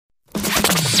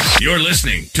You're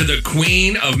listening to the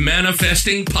Queen of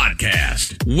Manifesting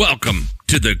podcast. Welcome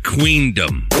to the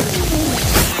Queendom.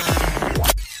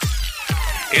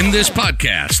 In this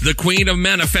podcast, the Queen of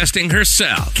Manifesting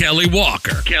herself, Kelly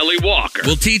Walker,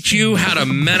 will teach you how to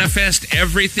manifest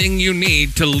everything you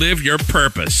need to live your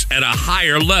purpose at a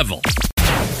higher level.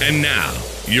 And now,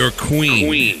 your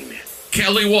Queen,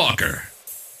 Kelly Walker.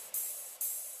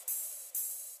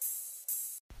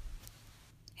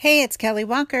 Hey, it's Kelly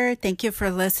Walker. Thank you for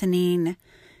listening.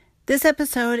 This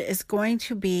episode is going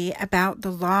to be about the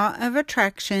law of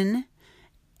attraction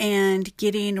and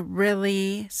getting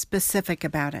really specific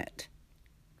about it.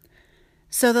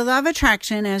 So the law of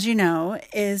attraction, as you know,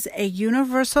 is a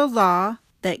universal law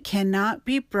that cannot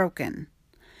be broken.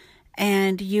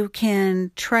 And you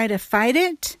can try to fight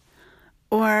it,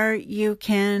 or you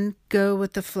can go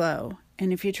with the flow.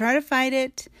 And if you try to fight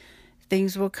it,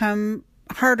 things will come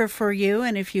harder for you,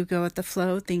 and if you go with the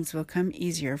flow, things will come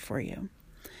easier for you.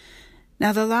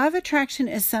 Now, the law of attraction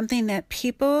is something that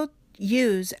people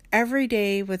use every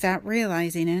day without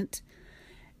realizing it,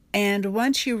 and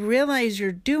once you realize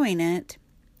you're doing it,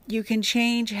 you can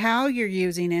change how you're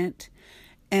using it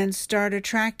and start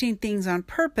attracting things on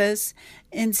purpose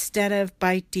instead of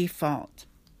by default.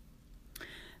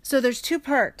 So there's two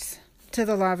parts to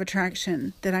the law of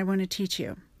attraction that I want to teach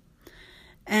you.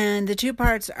 And the two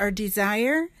parts are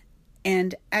desire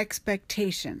and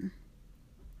expectation.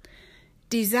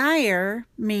 Desire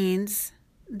means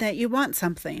that you want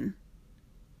something.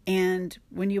 And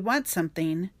when you want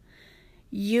something,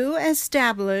 you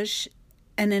establish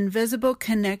an invisible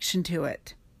connection to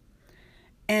it.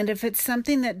 And if it's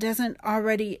something that doesn't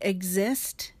already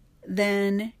exist,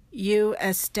 then you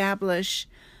establish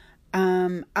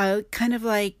a kind of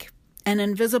like an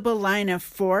invisible line of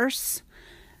force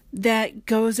that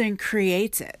goes and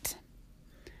creates it.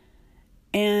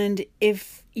 And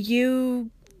if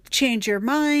you change your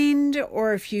mind,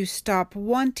 or if you stop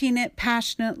wanting it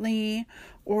passionately,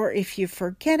 or if you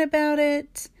forget about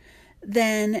it,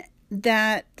 then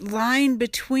that line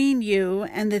between you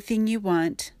and the thing you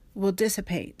want will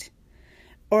dissipate,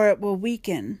 or it will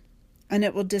weaken, and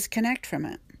it will disconnect from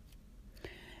it.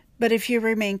 But if you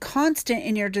remain constant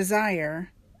in your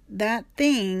desire, that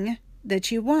thing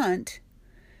that you want,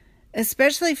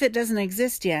 especially if it doesn't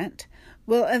exist yet,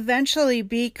 will eventually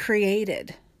be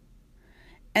created.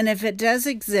 And if it does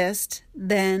exist,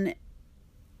 then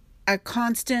a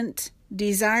constant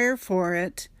desire for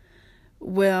it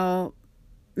will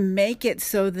make it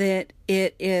so that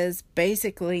it is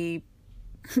basically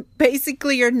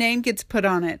your name gets put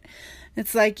on it.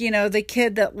 It's like, the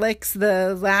kid that licks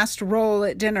the last roll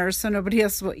at dinner so nobody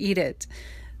else will eat it.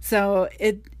 So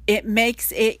it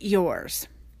makes it yours.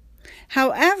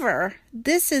 However,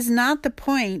 this is not the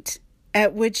point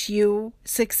at which you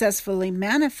successfully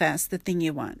manifest the thing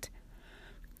you want.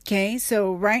 Okay,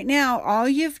 so right now, all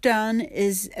you've done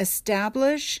is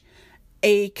establish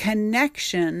a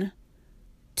connection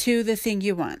to the thing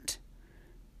you want.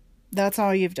 That's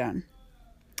all you've done.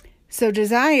 So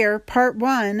desire, part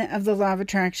one of the law of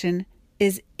attraction,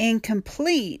 is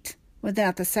incomplete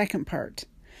without the second part.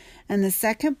 And the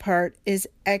second part is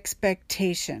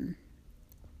expectation.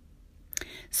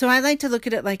 So I like to look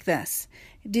at it like this.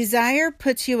 Desire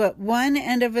puts you at one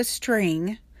end of a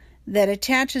string that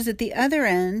attaches at the other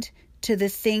end to the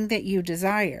thing that you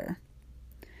desire.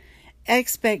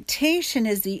 Expectation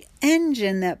is the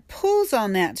engine that pulls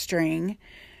on that string,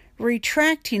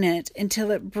 retracting it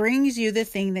until it brings you the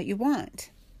thing that you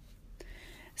want.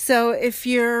 So if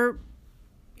you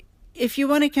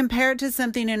want to compare it to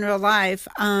something in real life,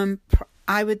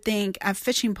 I would think a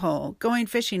fishing pole. Going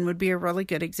fishing would be a really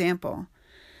good example.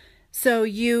 So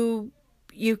you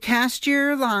cast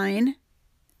your line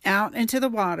out into the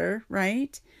water,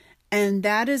 right? And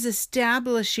that is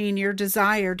establishing your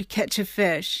desire to catch a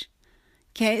fish.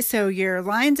 Okay, so your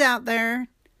line's out there,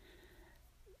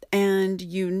 and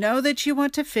you know that you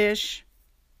want to fish,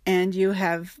 and you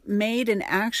have made an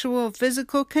actual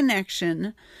physical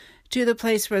connection to the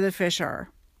place where the fish are.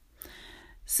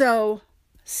 So,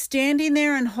 standing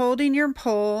there and holding your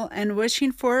pole and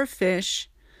wishing for a fish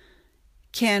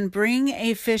can bring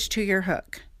a fish to your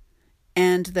hook,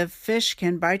 and the fish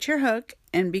can bite your hook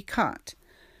and be caught.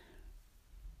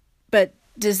 But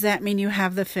does that mean you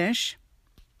have the fish?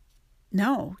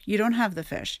 No, you don't have the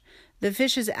fish. The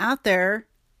fish is out there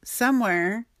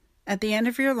somewhere at the end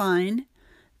of your line,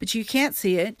 but you can't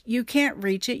see it, you can't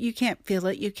reach it, you can't feel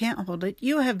it, you can't hold it.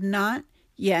 You have not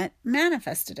yet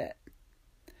manifested it.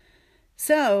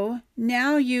 So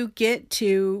now you get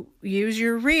to use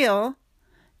your reel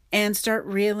and start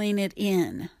reeling it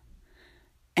in.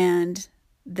 And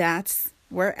that's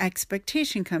where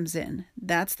expectation comes in.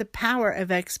 That's the power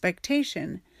of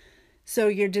expectation. So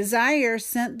your desire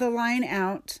sent the line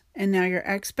out, and now your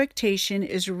expectation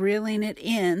is reeling it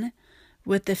in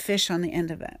with the fish on the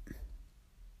end of it.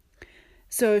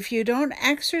 So if you don't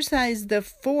exercise the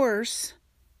force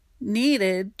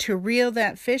needed to reel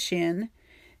that fish in,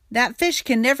 that fish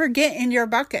can never get in your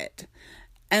bucket.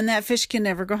 And that fish can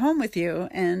never go home with you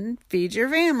and feed your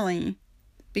family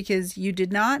because you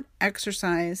did not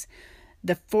exercise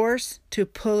the force to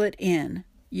pull it in.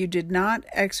 You did not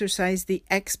exercise the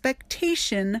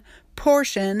expectation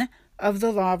portion of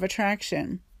the law of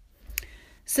attraction.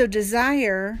 So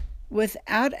desire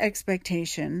without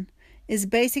expectation is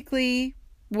basically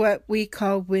what we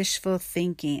call wishful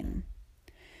thinking.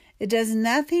 It does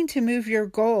nothing to move your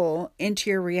goal into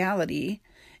your reality.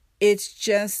 It's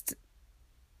just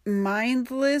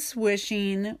mindless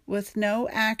wishing with no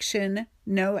action,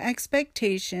 no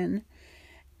expectation,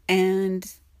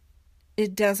 and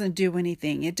it doesn't do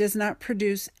anything. It does not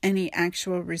produce any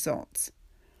actual results.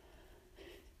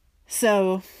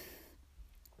 So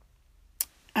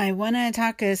I want to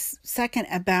talk a second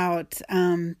about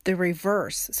the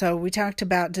reverse. So we talked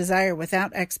about desire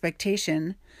without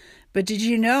expectation, but did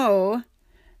you know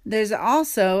there's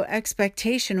also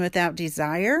expectation without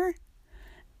desire?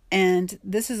 And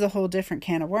this is a whole different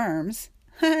can of worms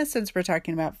since we're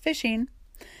talking about fishing.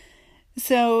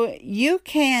 So you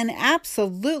can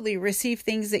absolutely receive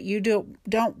things that you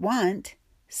don't want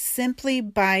simply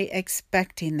by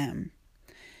expecting them.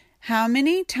 How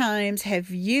many times have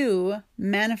you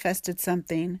manifested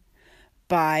something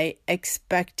by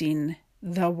expecting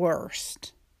the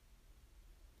worst?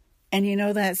 And you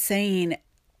know that saying,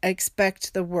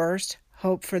 expect the worst,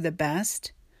 hope for the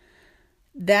best?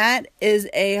 That is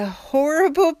a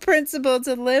horrible principle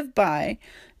to live by,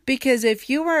 because if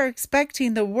you are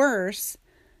expecting the worst,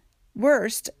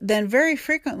 then very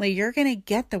frequently you're going to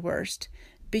get the worst,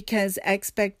 because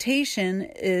expectation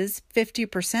is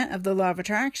 50% of the law of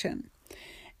attraction.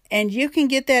 And you can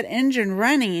get that engine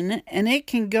running and it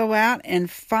can go out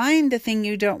and find the thing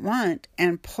you don't want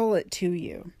and pull it to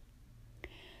you.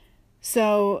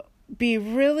 So be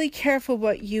really careful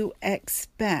what you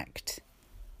expect.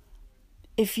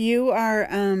 If you are,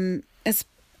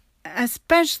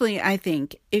 especially I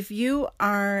think, if you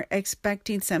are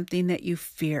expecting something that you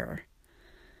fear,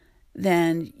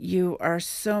 then you are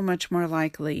so much more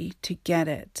likely to get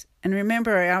it. And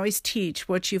remember, I always teach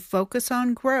what you focus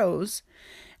on grows,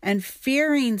 and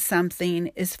fearing something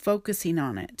is focusing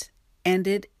on it, and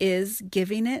it is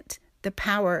giving it the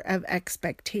power of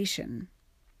expectation.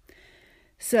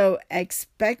 So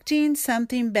expecting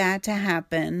something bad to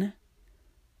happen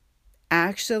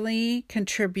actually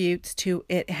contributes to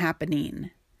it happening.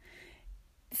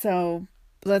 So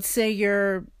let's say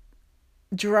you're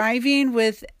driving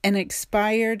with an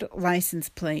expired license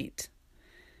plate.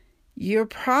 You're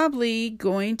probably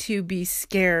going to be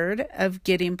scared of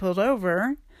getting pulled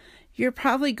over. You're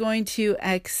probably going to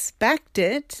expect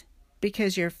it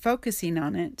because you're focusing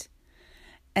on it.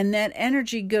 And that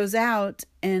energy goes out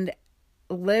and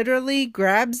literally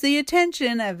grabs the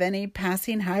attention of any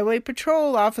passing highway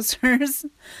patrol officers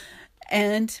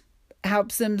and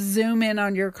helps them zoom in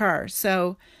on your car.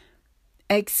 So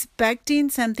expecting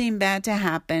something bad to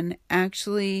happen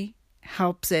actually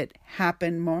helps it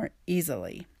happen more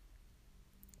easily.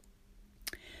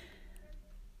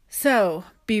 So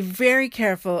be very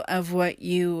careful of what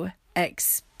you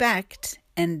expect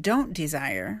and don't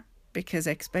desire, because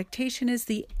expectation is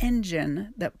the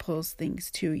engine that pulls things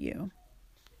to you.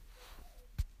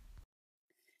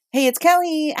 Hey, it's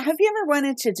Kelly. Have you ever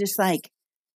wanted to just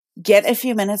get a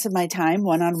few minutes of my time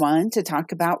one-on-one to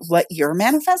talk about what you're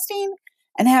manifesting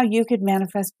and how you could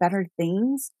manifest better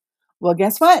things? Well,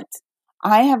 guess what?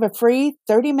 I have a free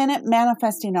 30-minute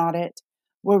manifesting audit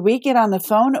where we get on the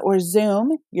phone or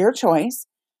Zoom, your choice,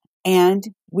 and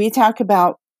we talk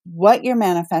about what you're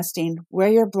manifesting, where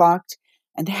you're blocked,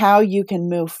 and how you can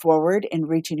move forward in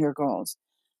reaching your goals.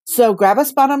 So grab a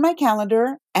spot on my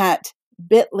calendar at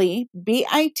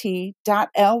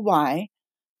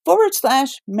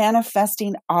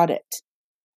bit.ly/manifesting audit.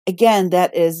 Again,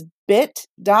 that is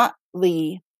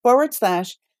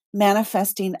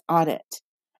bit.ly/manifesting audit.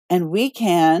 And we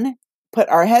can put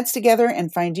our heads together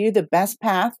and find you the best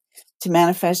path to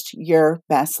manifest your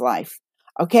best life.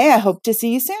 Okay, I hope to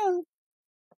see you soon.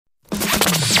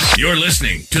 You're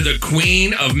listening to the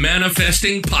Queen of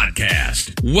Manifesting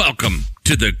podcast. Welcome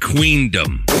to the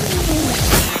Queendom.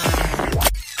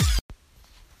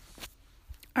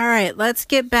 All right, let's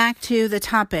get back to the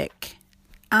topic.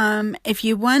 If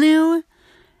you want to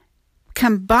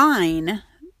combine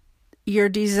your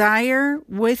desire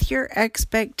with your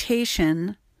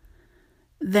expectation,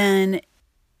 then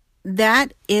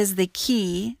that is the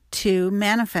key to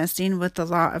manifesting with the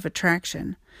law of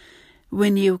attraction.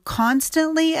 When you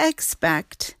constantly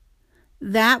expect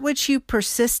that which you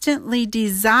persistently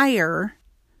desire,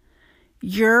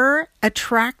 your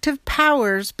attractive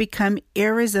powers become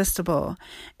irresistible,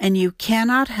 and you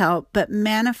cannot help but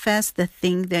manifest the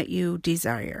thing that you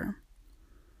desire.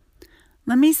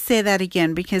 Let me say that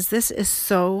again, because this is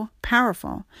so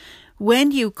powerful. When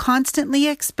you constantly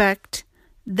expect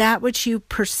that which you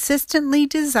persistently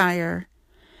desire,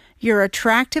 your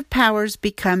attractive powers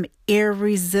become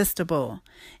irresistible,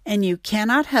 and you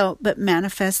cannot help but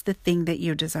manifest the thing that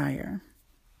you desire.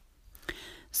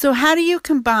 So how do you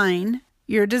combine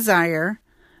your desire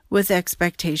with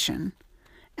expectation?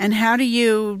 And how do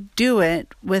you do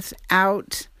it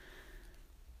without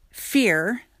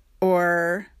fear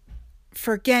or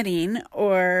forgetting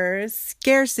or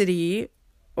scarcity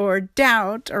or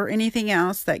doubt or anything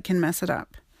else that can mess it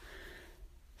up?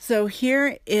 So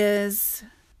here is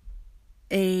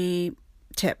a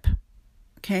tip.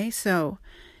 Okay, so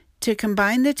to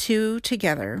combine the two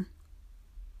together,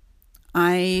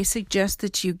 I suggest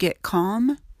that you get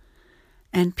calm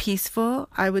and peaceful.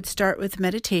 I would start with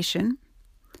meditation.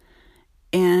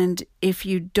 And if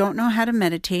you don't know how to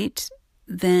meditate,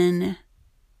 then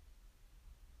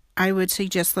I would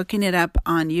suggest looking it up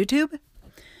on YouTube.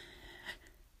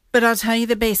 But I'll tell you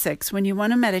the basics. When you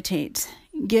want to meditate,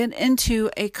 get into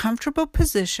a comfortable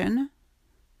position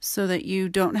so that you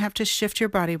don't have to shift your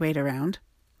body weight around.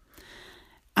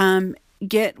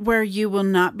 Get where you will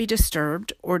not be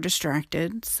disturbed or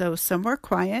distracted. So somewhere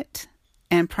quiet,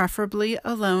 and preferably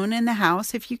alone in the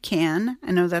house if you can.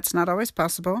 I know that's not always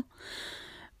possible.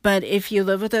 But if you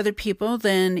live with other people,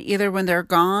 then either when they're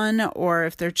gone or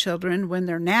if they're children when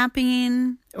they're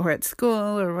napping or at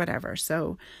school or whatever.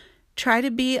 So try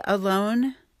to be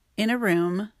alone in a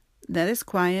room that is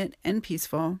quiet and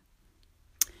peaceful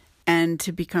and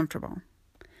to be comfortable.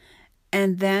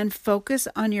 And then focus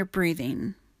on your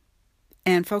breathing.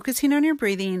 And focusing on your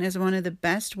breathing is one of the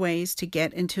best ways to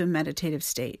get into a meditative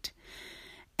state.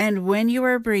 And when you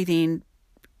are breathing,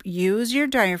 use your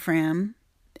diaphragm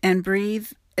and breathe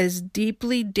as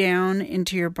deeply down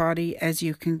into your body as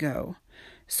you can go.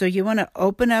 So you want to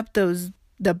open up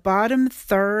the bottom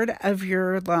third of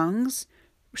your lungs.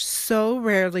 So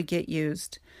rarely get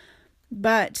used.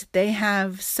 But they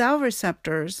have cell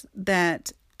receptors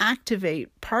that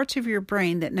activate parts of your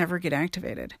brain that never get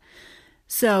activated.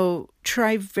 So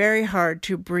try very hard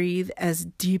to breathe as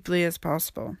deeply as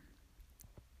possible.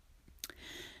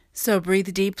 So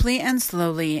breathe deeply and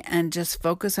slowly and just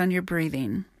focus on your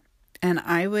breathing. And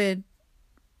I would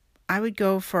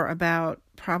go for about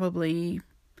probably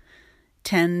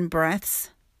 10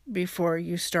 breaths before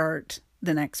you start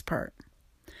the next part.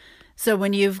 So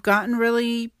when you've gotten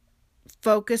really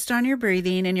focused on your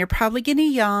breathing and you're probably going to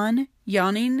yawn,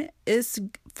 yawning is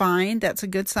fine. That's a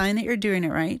good sign that you're doing it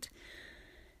right.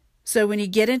 So when you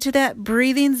get into that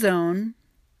breathing zone,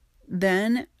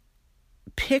 then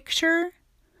picture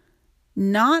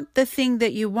not the thing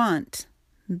that you want.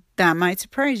 That might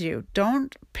surprise you.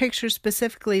 Don't picture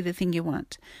specifically the thing you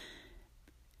want.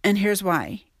 And here's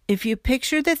why. If you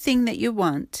picture the thing that you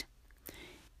want,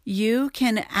 you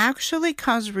can actually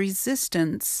cause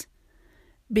resistance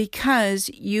because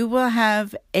you will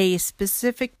have a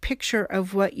specific picture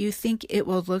of what you think it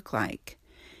will look like.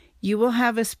 You will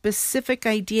have a specific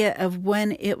idea of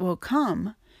when it will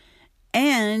come,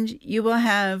 and you will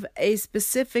have a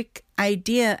specific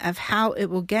idea of how it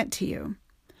will get to you.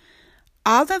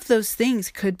 All of those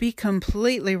things could be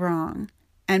completely wrong,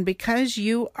 and because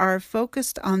you are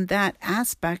focused on that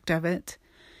aspect of it,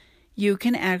 you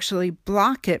can actually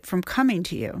block it from coming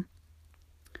to you.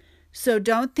 So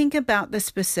don't think about the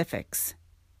specifics.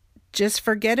 Just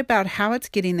forget about how it's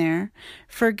getting there.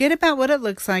 Forget about what it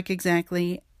looks like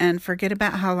exactly, and forget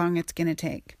about how long it's going to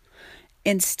take.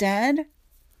 Instead,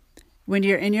 when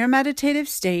you're in your meditative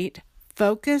state,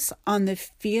 focus on the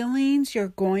feelings you're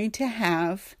going to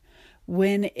have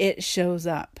when it shows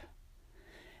up.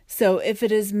 So if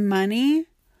it is money,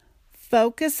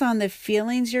 focus on the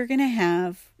feelings you're going to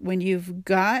have when you've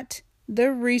got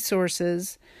the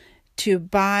resources to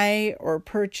buy or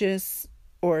purchase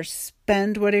or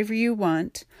spend whatever you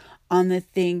want on the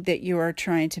thing that you are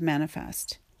trying to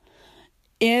manifest.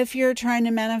 If you're trying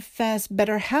to manifest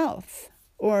better health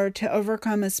or to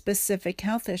overcome a specific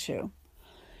health issue,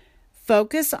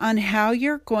 focus on how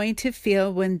you're going to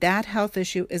feel when that health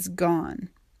issue is gone.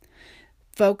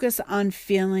 Focus on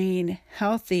feeling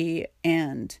healthy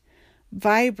and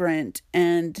vibrant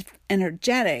and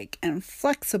energetic and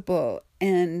flexible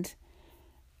and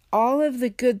all of the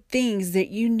good things that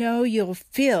you know you'll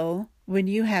feel when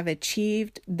you have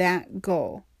achieved that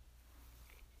goal.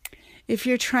 If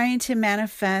you're trying to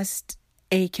manifest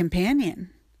a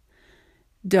companion,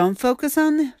 don't focus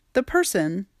on the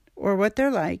person or what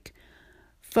they're like.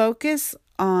 Focus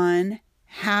on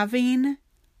having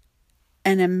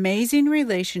an amazing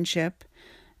relationship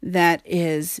that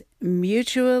is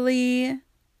mutually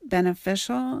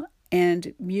beneficial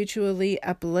and mutually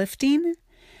uplifting,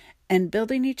 and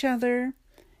building each other,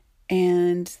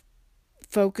 and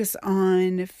focus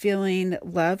on feeling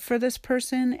love for this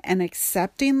person and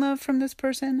accepting love from this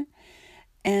person,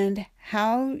 and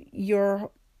how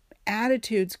your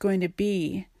attitude's going to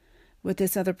be with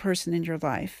this other person in your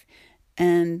life,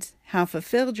 and how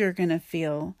fulfilled you're going to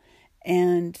feel,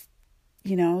 and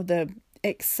the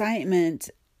excitement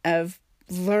of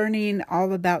learning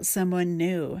all about someone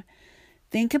new.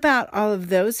 Think about all of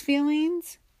those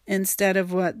feelings instead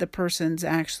of what the person's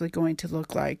actually going to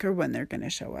look like or when they're going to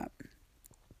show up.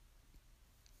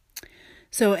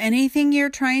 So anything you're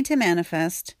trying to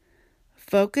manifest,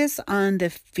 focus on the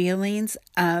feelings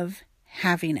of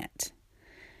having it.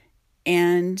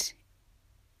 And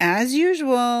as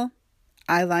usual,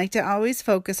 I like to always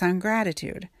focus on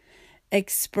gratitude.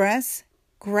 Express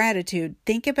gratitude.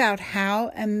 Think about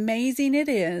how amazing it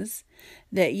is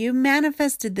that you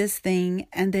manifested this thing,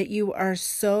 and that you are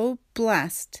so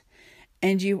blessed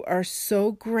and you are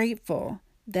so grateful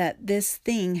that this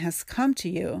thing has come to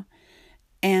you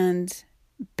and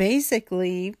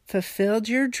basically fulfilled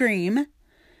your dream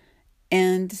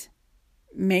and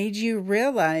made you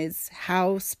realize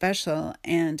how special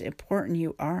and important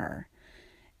you are,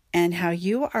 and how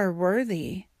you are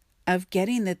worthy of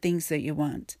getting the things that you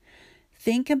want.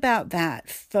 Think about that.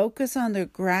 Focus on the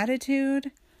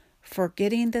gratitude for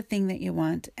getting the thing that you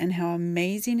want, and how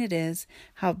amazing it is,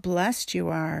 how blessed you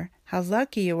are, how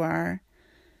lucky you are,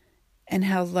 and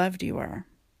how loved you are.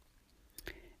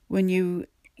 When you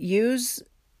use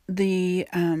the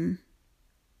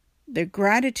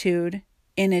gratitude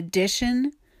in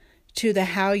addition to the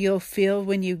how you'll feel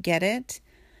when you get it,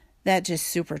 that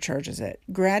just supercharges it.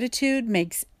 Gratitude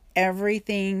makes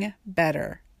everything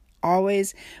better.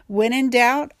 Always, when in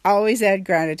doubt, always add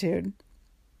gratitude.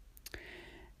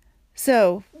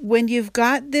 So when you've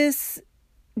got this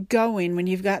going, when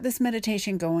you've got this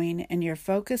meditation going and you're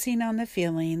focusing on the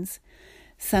feelings,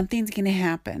 something's going to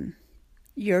happen.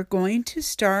 You're going to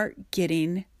start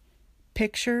getting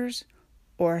pictures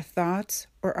or thoughts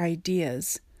or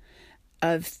ideas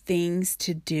of things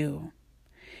to do.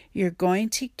 You're going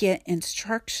to get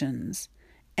instructions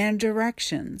and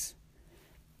directions,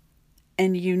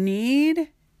 and you need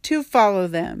to follow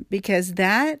them, because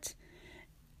that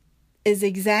is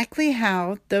exactly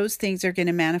how those things are going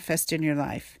to manifest in your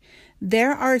life.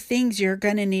 There are things you're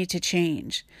going to need to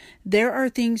change. There are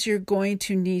things you're going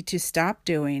to need to stop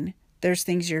doing. There's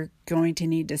things you're going to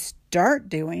need to start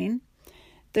doing.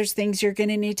 There's things you're going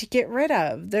to need to get rid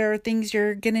of. There are things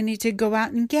you're going to need to go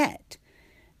out and get.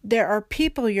 There are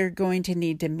people you're going to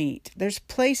need to meet. There's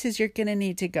places you're going to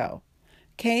need to go.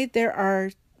 Okay? There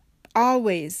are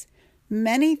always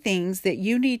many things that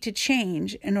you need to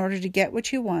change in order to get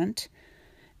what you want,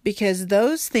 because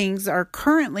those things are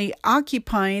currently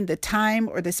occupying the time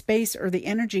or the space or the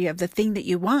energy of the thing that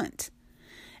you want.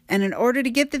 And in order to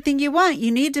get the thing you want,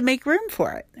 you need to make room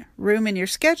for it. Room in your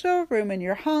schedule, room in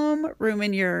your home, room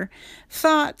in your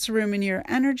thoughts, room in your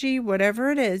energy,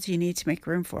 whatever it is, you need to make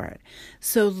room for it.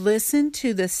 So listen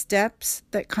to the steps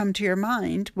that come to your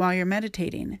mind while you're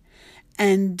meditating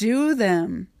and do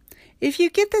them. If you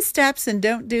get the steps and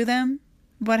don't do them,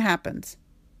 what happens?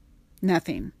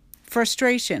 Nothing.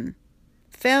 Frustration,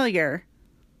 failure,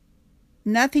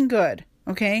 nothing good.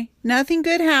 Okay? Nothing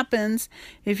good happens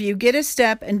if you get a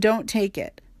step and don't take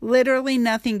it. Literally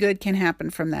nothing good can happen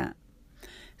from that.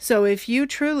 So if you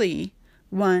truly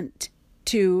want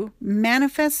to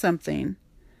manifest something,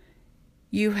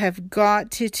 you have got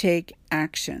to take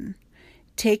action.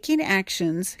 Taking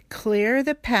actions clear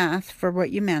the path for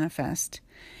what you manifest,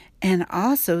 and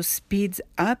also speeds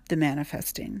up the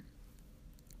manifesting.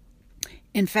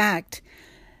 In fact,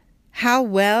 how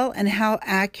well and how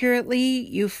accurately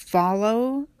you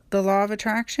follow the law of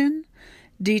attraction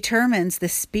determines the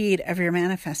speed of your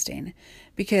manifesting,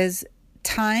 because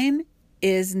time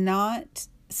is not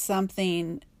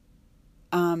something,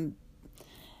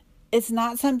 it's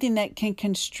not something that can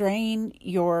constrain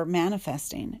your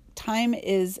manifesting. Time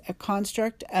is a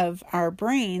construct of our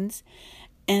brains,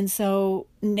 and so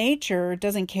nature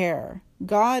doesn't care.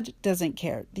 God doesn't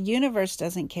care. The universe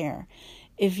doesn't care.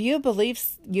 If you believe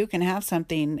you can have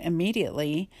something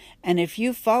immediately, and if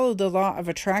you follow the law of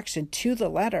attraction to the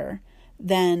letter,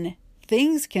 then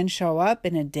things can show up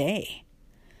in a day.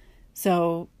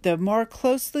 So the more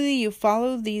closely you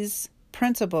follow these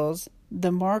principles,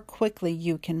 the more quickly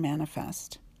you can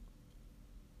manifest.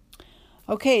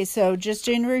 Okay, so just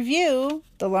in review,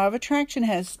 the law of attraction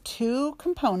has two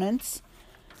components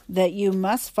that you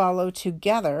must follow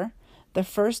together. The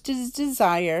first is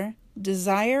desire.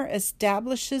 Desire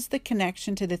establishes the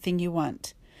connection to the thing you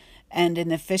want. And in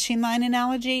the fishing line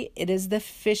analogy, it is the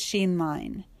fishing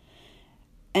line.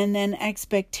 And then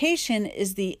expectation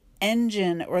is the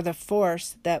engine or the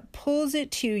force that pulls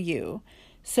it to you.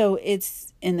 So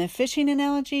it's, in the fishing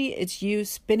analogy, it's you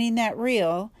spinning that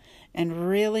reel and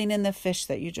reeling in the fish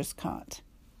that you just caught.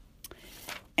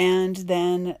 And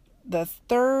then the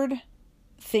third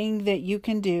thing that you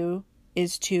can do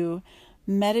is to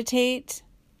meditate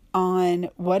on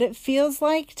what it feels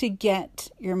like to get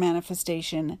your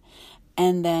manifestation,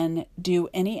 and then do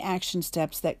any action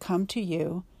steps that come to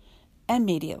you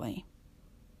immediately.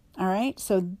 All right,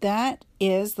 so that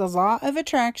is the law of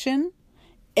attraction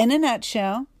in a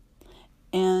nutshell.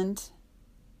 And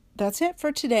that's it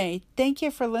for today. Thank you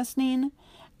for listening.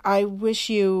 I wish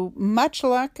you much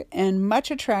luck and much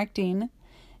attracting,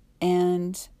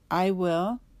 and I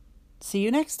will see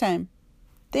you next time.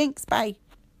 Thanks. Bye.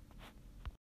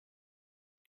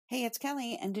 Hey, it's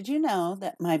Kelly, and did you know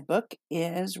that my book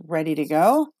is ready to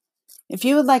go? If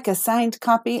you would like a signed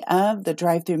copy of The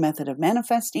Drive-Thru Method of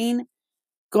Manifesting,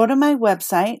 go to my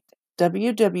website,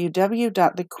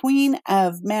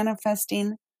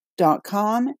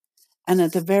 www.thequeenofmanifesting.com, and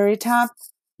at the very top,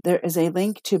 there is a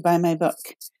link to buy my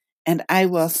book. And I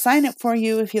will sign it for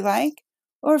you if you like,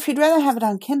 or if you'd rather have it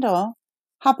on Kindle,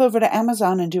 hop over to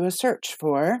Amazon and do a search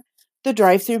for The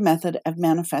Drive-Thru Method of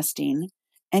Manifesting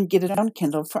and get it on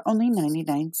Kindle for only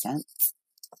 99 cents.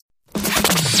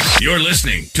 You're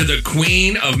listening to the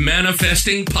Queen of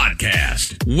Manifesting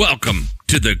podcast. Welcome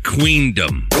to the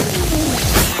Queendom.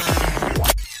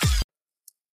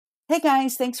 Hey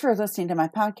guys, thanks for listening to my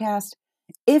podcast.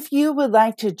 If you would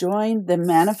like to join the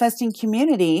manifesting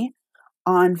community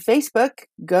on Facebook,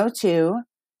 go to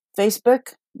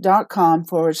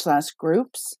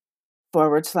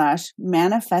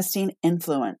facebook.com/groups/manifesting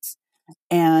influence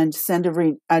and send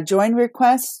a join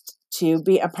request to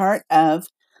be a part of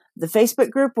the Facebook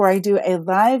group where I do a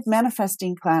live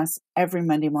manifesting class every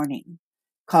Monday morning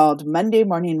called Monday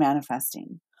Morning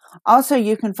Manifesting. Also,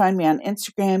 you can find me on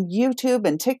Instagram, YouTube,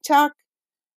 and TikTok.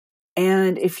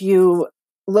 And if you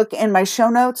look in my show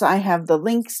notes, I have the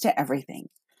links to everything.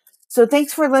 So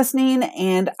thanks for listening,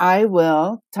 and I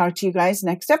will talk to you guys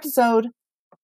next episode.